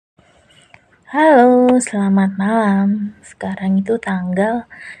Halo, selamat malam. Sekarang itu tanggal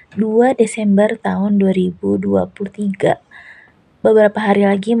 2 Desember tahun 2023. Beberapa hari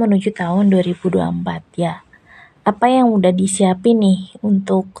lagi menuju tahun 2024 ya. Apa yang udah disiapin nih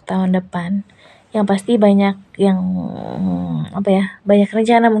untuk tahun depan? Yang pasti banyak yang banyak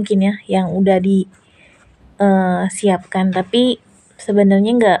rencana mungkin ya yang udah disiapkan, tapi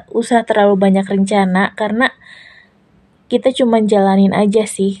sebenarnya nggak usah terlalu banyak rencana karena kita cuma jalanin aja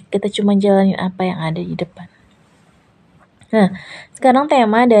sih. Kita cuma jalanin apa yang ada di depan. Nah, sekarang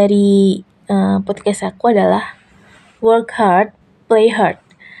tema dari podcast aku adalah work hard, play hard.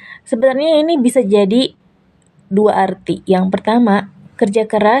 Sebenarnya ini bisa jadi dua arti. Yang pertama, kerja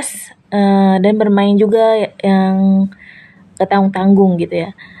keras dan bermain juga yang ketanggung-tanggung gitu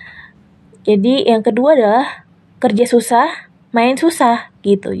ya. Jadi yang kedua adalah kerja susah, main susah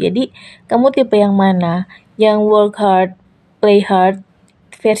gitu. Jadi kamu tipe yang mana? Yang work hard, play hard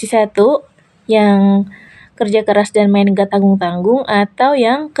versi 1, yang kerja keras dan main gak tanggung-tanggung, atau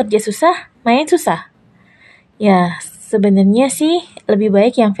yang kerja susah, main susah? Ya, sebenarnya sih lebih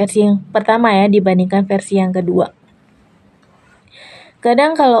baik yang versi yang pertama ya dibandingkan versi yang kedua.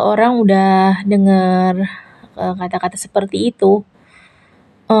 Kadang kalau orang udah dengar kata-kata seperti itu,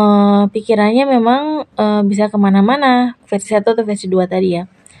 pikirannya memang bisa kemana-mana, versi 1 atau versi 2 tadi ya.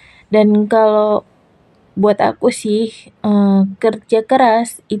 Dan kalau buat aku sih kerja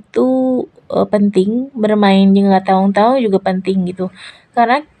keras itu penting, bermain juga tahun-tahun juga penting gitu.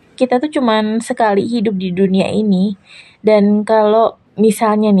 Karena kita tuh cuman sekali hidup di dunia ini, dan kalau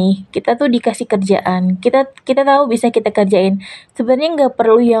misalnya nih kita tuh dikasih kerjaan, kita tahu bisa kita kerjain. Sebenarnya nggak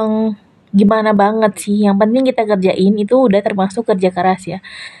perlu yang gimana banget sih, yang penting kita kerjain itu udah termasuk kerja keras ya.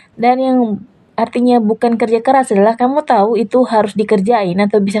 Dan yang artinya bukan kerja keras adalah kamu tahu itu harus dikerjain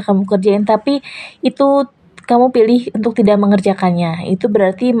atau bisa kamu kerjain, tapi itu kamu pilih untuk tidak mengerjakannya. Itu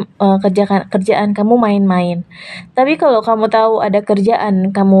berarti kerjaan kamu main-main. Tapi kalau kamu tahu ada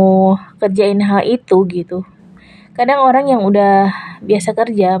kerjaan, kamu kerjain hal itu gitu. Kadang orang yang udah biasa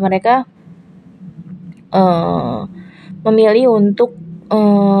kerja, mereka memilih untuk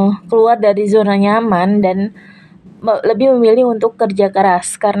keluar dari zona nyaman dan lebih memilih untuk kerja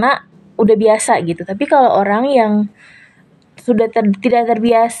keras karena udah biasa gitu. Tapi kalau orang yang sudah tidak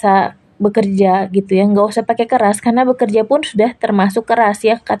terbiasa bekerja gitu ya, nggak usah pakai keras karena bekerja pun sudah termasuk keras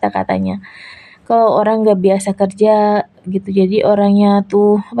ya kata-katanya. Kalau orang nggak biasa kerja gitu, jadi orangnya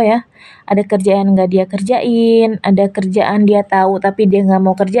tuh ada kerjaan nggak dia kerjain, ada kerjaan dia tahu tapi dia nggak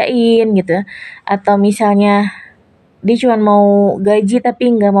mau kerjain gitu, atau misalnya dia cuma mau gaji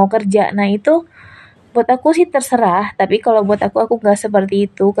tapi nggak mau kerja. Nah itu buat aku sih terserah, tapi kalau buat aku nggak seperti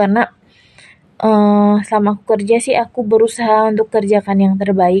itu karena selama aku kerja sih aku berusaha untuk kerjakan yang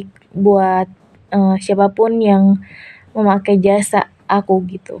terbaik buat siapapun yang memakai jasa aku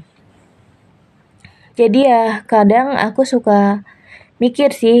gitu. Jadi ya kadang aku suka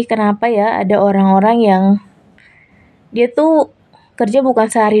mikir sih kenapa ya ada orang-orang yang dia tuh kerja bukan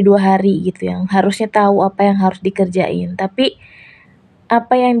sehari 2 hari gitu, yang harusnya tahu apa yang harus dikerjain, tapi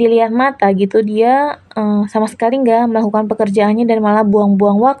apa yang dilihat mata gitu dia sama sekali nggak melakukan pekerjaannya dan malah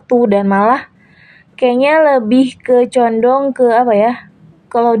buang-buang waktu, dan malah kayaknya lebih ke condong ke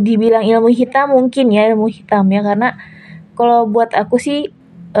kalau dibilang ilmu hitam mungkin ya, ilmu hitam ya, karena kalau buat aku sih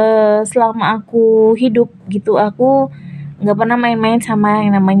selama aku hidup gitu aku nggak pernah main-main sama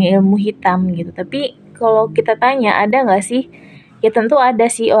yang namanya ilmu hitam gitu. Tapi kalau kita tanya ada nggak sih, ya tentu ada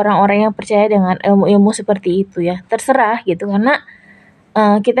sih orang-orang yang percaya dengan ilmu-ilmu seperti itu ya, terserah gitu karena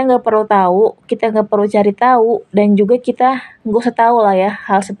kita nggak perlu tahu, kita nggak perlu cari tahu, dan juga kita nggak usah tahu lah ya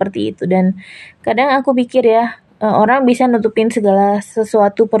hal seperti itu. Dan kadang aku pikir ya, orang bisa nutupin segala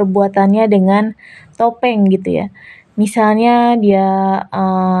sesuatu perbuatannya dengan topeng gitu ya. Misalnya dia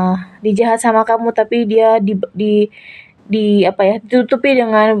dijahat sama kamu, tapi dia ditutupi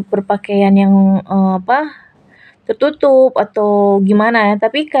dengan berpakaian yang tertutup atau gimana ya,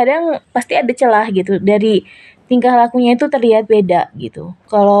 tapi kadang pasti ada celah gitu dari tingkah lakunya itu terlihat beda gitu.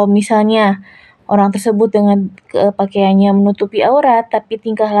 Kalau misalnya orang tersebut dengan pakaiannya menutupi aurat tapi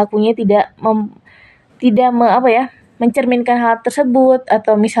tingkah lakunya tidak mencerminkan hal tersebut,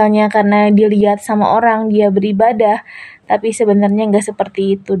 atau misalnya karena dilihat sama orang dia beribadah tapi sebenarnya nggak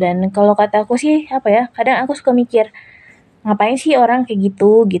seperti itu. Dan kalau kata aku sih kadang aku suka mikir ngapain sih orang kayak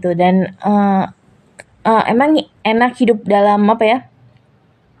gitu gitu. Dan emang enak hidup dalam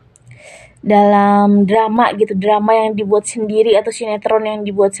dalam drama gitu, drama yang dibuat sendiri atau sinetron yang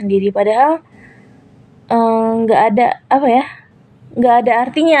dibuat sendiri, padahal nggak nggak ada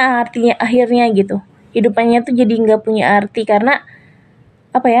artinya akhirnya gitu. Hidupannya tuh jadi nggak punya arti karena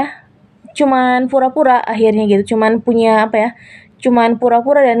cuman pura-pura akhirnya gitu, cuman punya cuman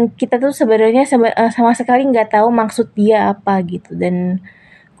pura-pura dan kita tuh sebenarnya sama sekali nggak tahu maksud dia apa gitu. Dan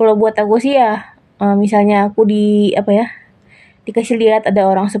kalau buat aku sih ya, misalnya aku dikasih lihat ada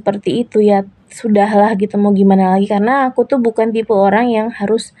orang seperti itu, ya sudahlah gitu, mau gimana lagi, karena aku tuh bukan tipe orang yang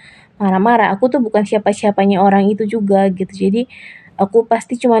harus marah-marah. Aku tuh bukan siapa-siapanya orang itu juga gitu. Jadi aku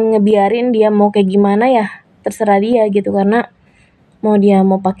pasti cuman ngebiarin dia mau kayak gimana ya terserah dia gitu, karena mau dia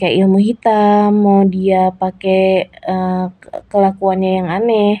mau pakai ilmu hitam, mau dia pakai kelakuannya yang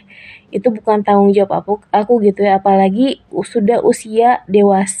aneh, itu bukan tanggung jawab aku gitu ya. Apalagi sudah usia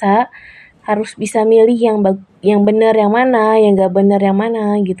dewasa, harus bisa milih yang benar yang mana, yang gak benar yang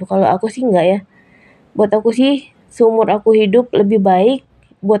mana gitu. Kalau aku sih enggak ya. Buat aku sih seumur aku hidup lebih baik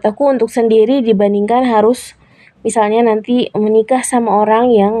buat aku untuk sendiri dibandingkan harus misalnya nanti menikah sama orang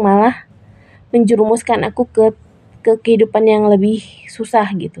yang malah menjerumuskan aku ke kehidupan yang lebih susah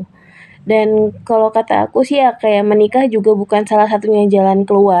gitu. Dan kalau kata aku sih ya kayak menikah juga bukan salah satunya jalan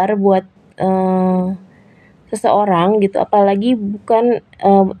keluar buat eh, seseorang gitu, apalagi bukan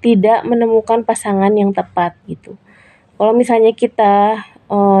tidak menemukan pasangan yang tepat gitu. Kalau misalnya kita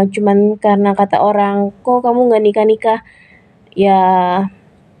cuman karena kata orang, kok kamu nggak nikah-nikah, ya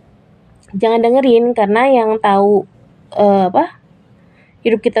jangan dengerin, karena yang tahu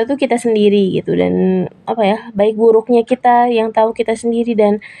hidup kita tuh kita sendiri gitu. Dan baik buruknya kita yang tahu kita sendiri.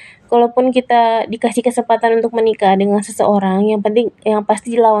 Dan kalaupun kita dikasih kesempatan untuk menikah dengan seseorang, yang penting yang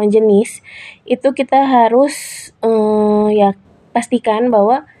pasti lawan jenis, itu kita harus ya pastikan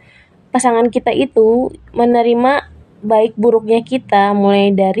bahwa pasangan kita itu menerima baik buruknya kita, mulai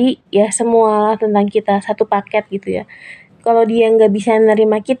dari ya semua tentang kita, satu paket gitu ya. Kalau dia nggak bisa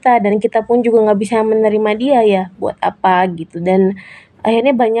menerima kita dan kita pun juga nggak bisa menerima dia, ya buat apa gitu. Dan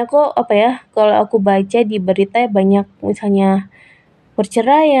akhirnya banyak kok kalau aku baca di berita ya, banyak misalnya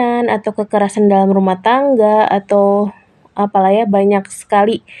perceraian atau kekerasan dalam rumah tangga atau apalah ya, banyak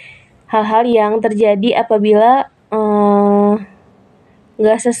sekali hal-hal yang terjadi apabila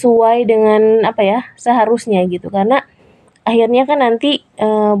nggak sesuai dengan seharusnya gitu. Karena akhirnya kan nanti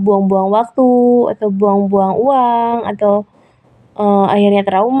buang-buang waktu atau buang-buang uang atau akhirnya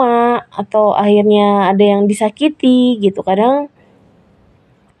trauma atau akhirnya ada yang disakiti gitu. Kadang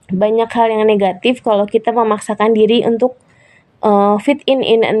banyak hal yang negatif kalau kita memaksakan diri untuk fit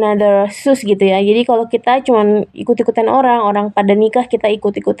in another shoes gitu ya. Jadi kalau kita cuman ikut-ikutan orang pada nikah kita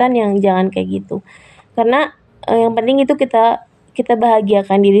ikut-ikutan, yang jangan kayak gitu. Karena yang penting itu kita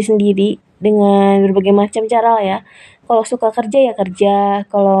bahagiakan diri sendiri dengan berbagai macam cara lah ya. Kalau suka kerja ya kerja,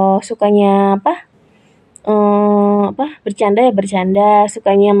 kalau sukanya bercanda ya bercanda,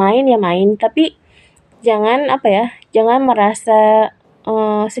 sukanya main ya main, tapi jangan jangan merasa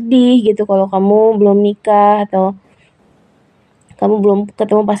sedih gitu kalau kamu belum nikah atau kamu belum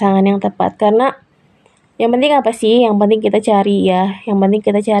ketemu pasangan yang tepat. Karena yang penting apa sih? Yang penting kita cari ya. Yang penting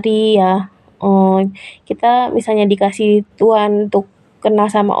kita cari ya. Kita misalnya dikasih Tuhan untuk kenal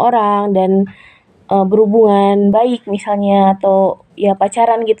sama orang dan berhubungan baik misalnya, atau ya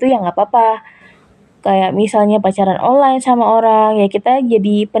pacaran gitu ya nggak apa-apa. Kayak misalnya pacaran online sama orang, ya kita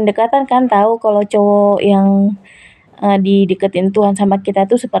jadi pendekatan kan, tahu kalau cowok yang dideketin Tuhan sama kita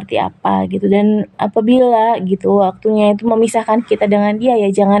tuh seperti apa gitu. Dan apabila gitu waktunya itu memisahkan kita dengan dia,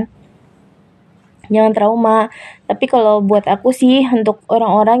 ya jangan trauma. Tapi kalau buat aku sih, untuk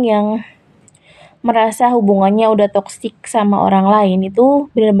orang-orang yang merasa hubungannya udah toksik sama orang lain, itu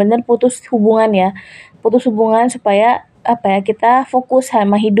benar-benar putus hubungan ya. Putus hubungan supaya kita fokus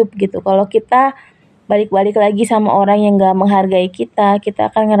sama hidup gitu. Kalau kita balik-balik lagi sama orang yang gak menghargai kita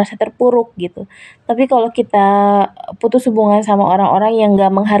akan ngerasa terpuruk gitu. Tapi kalau kita putus hubungan sama orang-orang yang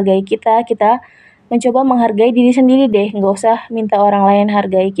gak menghargai kita mencoba menghargai diri sendiri deh. Gak usah minta orang lain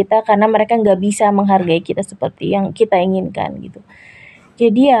hargai kita, karena mereka gak bisa menghargai kita seperti yang kita inginkan gitu.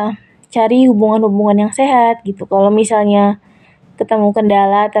 Jadi ya cari hubungan-hubungan yang sehat gitu. Kalau misalnya ketemu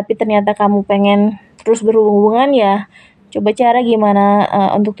kendala tapi ternyata kamu pengen terus berhubungan, ya coba cara gimana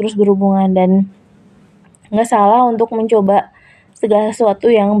untuk terus berhubungan. Dan nggak salah untuk mencoba segala sesuatu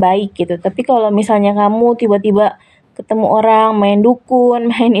yang baik gitu. Tapi kalau misalnya kamu tiba-tiba ketemu orang main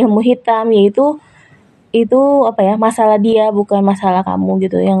dukun, main ilmu hitam, ya itu masalah dia, bukan masalah kamu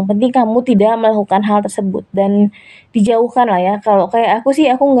gitu. Yang penting kamu tidak melakukan hal tersebut dan dijauhkan lah ya. Kalau kayak aku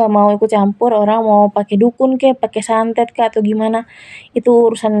sih, aku nggak mau ikut campur orang mau pakai dukun kayak pakai santet kayak atau gimana, itu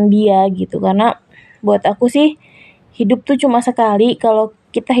urusan dia gitu. Karena buat aku sih hidup tuh cuma sekali. Kalau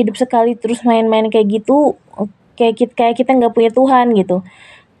kita hidup sekali terus main-main kayak gitu, kayak kita nggak punya Tuhan gitu.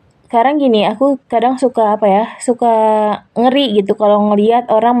 Sekarang gini, aku kadang suka suka ngeri gitu kalau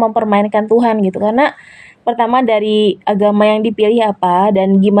ngelihat orang mempermainkan Tuhan gitu. Karena pertama dari agama yang dipilih apa,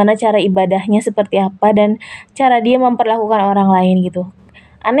 dan gimana cara ibadahnya seperti apa, dan cara dia memperlakukan orang lain gitu.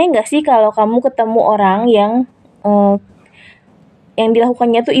 Aneh nggak sih kalau kamu ketemu orang eh, yang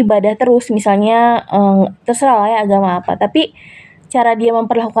dilakukannya tuh ibadah terus, misalnya terserah lah ya agama apa, tapi cara dia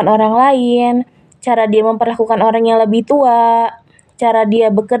memperlakukan orang lain, cara dia memperlakukan orang yang lebih tua, cara dia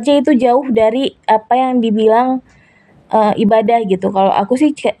bekerja itu jauh dari apa yang dibilang ibadah gitu. Kalau aku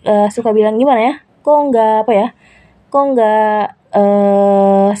sih suka bilang gimana ya? Kok nggak apa ya? Kok nggak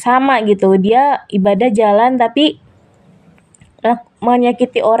sama gitu. Dia ibadah jalan tapi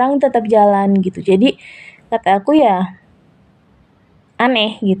menyakiti orang tetap jalan gitu. Jadi kata aku ya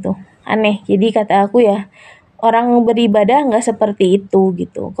aneh gitu. Aneh. Jadi kata aku ya orang beribadah nggak seperti itu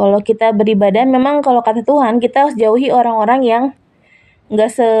gitu. Kalau kita beribadah memang kalau kata Tuhan kita harus jauhi orang-orang yang nggak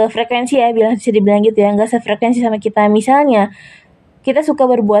sefrekuensi ya, bisa dibilang gitu ya, nggak sefrekuensi sama kita. Misalnya kita suka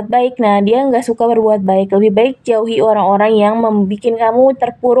berbuat baik, nah dia nggak suka berbuat baik, lebih baik jauhi orang-orang yang membuat kamu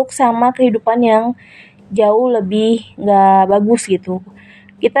terpuruk sama kehidupan yang jauh lebih nggak bagus gitu.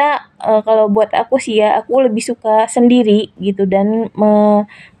 Kita kalau buat aku sih ya, aku lebih suka sendiri gitu, dan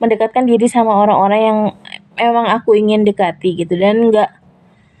mendekatkan diri sama orang-orang yang emang aku ingin dekati gitu, dan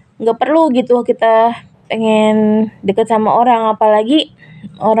nggak perlu gitu kita pengen deket sama orang, apalagi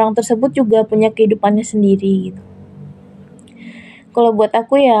orang tersebut juga punya kehidupannya sendiri gitu. Kalau buat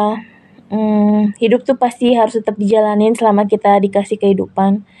aku ya, hidup tuh pasti harus tetap dijalanin selama kita dikasih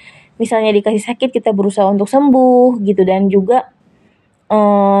kehidupan. Misalnya dikasih sakit, kita berusaha untuk sembuh gitu, dan juga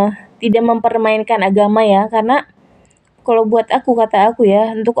eh, tidak mempermainkan agama ya, karena kalau buat aku, kata aku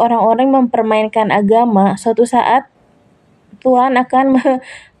ya, untuk orang-orang yang mempermainkan agama, suatu saat Tuhan akan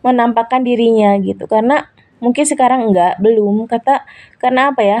menampakkan dirinya gitu. Karena mungkin sekarang belum,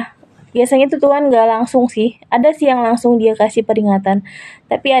 karena apa ya? Biasanya tuh Tuhan nggak langsung sih. Ada sih yang langsung dia kasih peringatan,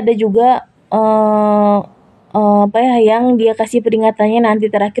 tapi ada juga apa ya, yang dia kasih peringatannya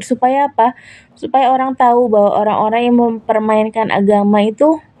nanti terakhir, supaya apa? Supaya orang tahu bahwa orang-orang yang mempermainkan agama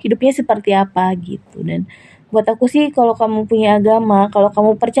itu hidupnya seperti apa gitu. Dan buat aku sih, kalau kamu punya agama, kalau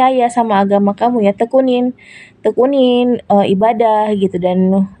kamu percaya sama agama kamu ya tekunin, tekunin ibadah gitu.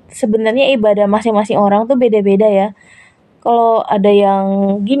 Dan sebenarnya ibadah masing-masing orang tuh beda-beda ya. Kalau ada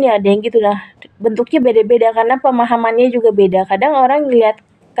yang gini, ada yang gitu lah. Bentuknya beda-beda karena pemahamannya juga beda. Kadang orang lihat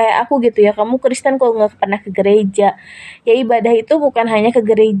kayak aku gitu ya, kamu Kristen kok nggak pernah ke gereja. Ya ibadah itu bukan hanya ke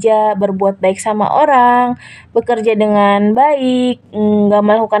gereja, berbuat baik sama orang, bekerja dengan baik, nggak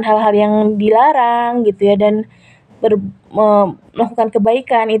melakukan hal-hal yang dilarang gitu ya, dan melakukan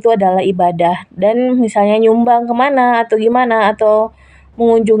kebaikan itu adalah ibadah. Dan misalnya nyumbang kemana atau gimana, atau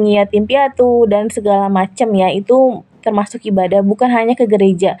mengunjungi yatim piatu dan segala macam ya, itu termasuk ibadah, bukan hanya ke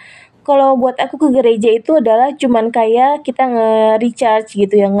gereja. Kalau buat aku ke gereja itu adalah cuman kayak kita nge-recharge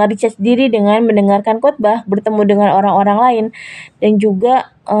gitu ya, nge-recharge diri dengan mendengarkan khotbah, bertemu dengan orang-orang lain, dan juga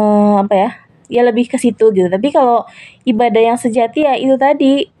apa ya, ya lebih ke situ gitu. Tapi kalau ibadah yang sejati ya itu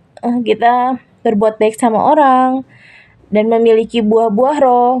tadi, kita berbuat baik sama orang dan memiliki buah-buah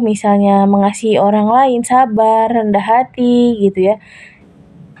roh, misalnya mengasihi orang lain, sabar, rendah hati gitu ya.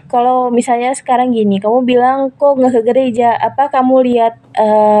 Kalau misalnya sekarang gini, kamu bilang kok nggak ke gereja, apa kamu lihat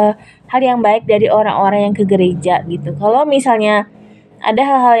hal yang baik dari orang-orang yang ke gereja gitu? Kalau misalnya ada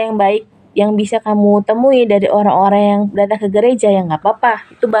hal-hal yang baik yang bisa kamu temui dari orang-orang yang datang ke gereja, ya nggak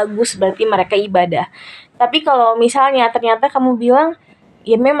apa-apa, itu bagus, berarti mereka ibadah. Tapi kalau misalnya ternyata kamu bilang,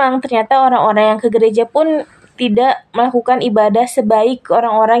 ya memang ternyata orang-orang yang ke gereja pun tidak melakukan ibadah sebaik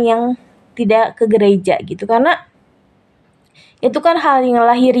orang-orang yang tidak ke gereja gitu, karena itu kan hal yang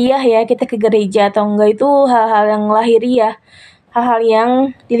lahiriah ya, kita ke gereja atau enggak itu hal-hal yang lahiriah, hal-hal yang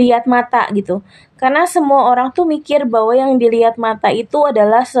dilihat mata gitu. Karena semua orang tuh mikir bahwa yang dilihat mata itu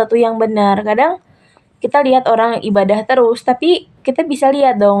adalah sesuatu yang benar. Kadang kita lihat orang ibadah terus, tapi kita bisa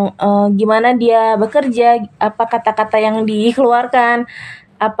lihat dong gimana dia bekerja, apa kata-kata yang dikeluarkan,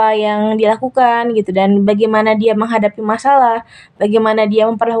 apa yang dilakukan gitu, dan bagaimana dia menghadapi masalah, bagaimana dia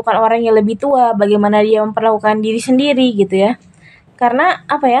memperlakukan orang yang lebih tua, bagaimana dia memperlakukan diri sendiri gitu ya. Karena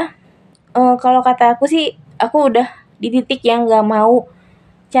apa ya? Kalau kata aku sih, aku udah di titik yang nggak mau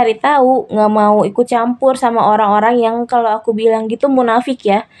cari tahu, nggak mau ikut campur sama orang-orang yang kalau aku bilang gitu munafik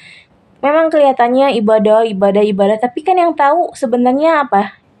ya. Memang kelihatannya ibadah, ibadah, ibadah, tapi kan yang tahu sebenarnya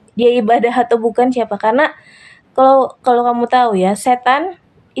apa? Dia ibadah atau bukan siapa? Karena kalau kalau kamu tahu ya, setan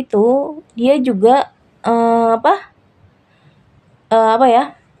itu dia juga apa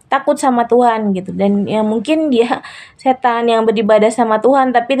ya, takut sama Tuhan gitu, dan yang mungkin dia setan yang beribadah sama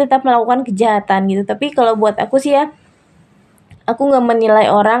Tuhan tapi tetap melakukan kejahatan gitu. Tapi kalau buat aku sih ya, aku nggak menilai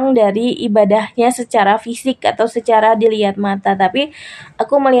orang dari ibadahnya secara fisik atau secara dilihat mata, tapi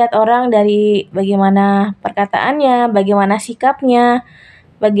aku melihat orang dari bagaimana perkataannya, bagaimana sikapnya,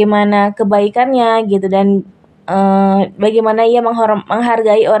 bagaimana kebaikannya gitu, dan bagaimana ia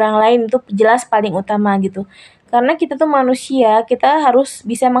menghargai orang lain itu jelas paling utama gitu. Karena kita tuh manusia, kita harus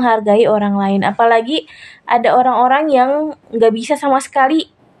bisa menghargai orang lain. Apalagi ada orang-orang yang nggak bisa sama sekali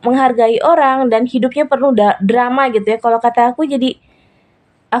menghargai orang dan hidupnya penuh drama gitu ya. Kalau kata aku, jadi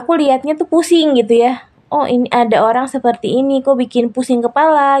aku liatnya tuh pusing gitu ya. Oh, ini ada orang seperti ini, kok bikin pusing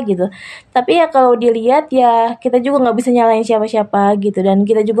kepala gitu. Tapi ya kalau dilihat ya kita juga nggak bisa nyalain siapa-siapa gitu, dan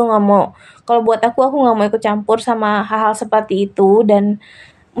kita juga nggak mau. Kalau buat aku nggak mau ikut campur sama hal-hal seperti itu, dan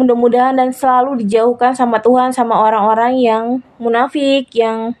mudah-mudahan dan selalu dijauhkan sama Tuhan sama orang-orang yang munafik,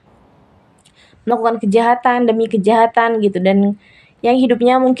 yang melakukan kejahatan demi kejahatan gitu, dan yang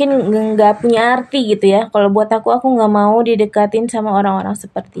hidupnya mungkin nggak punya arti gitu ya. Kalau buat aku nggak mau didekatin sama orang-orang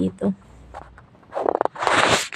seperti itu.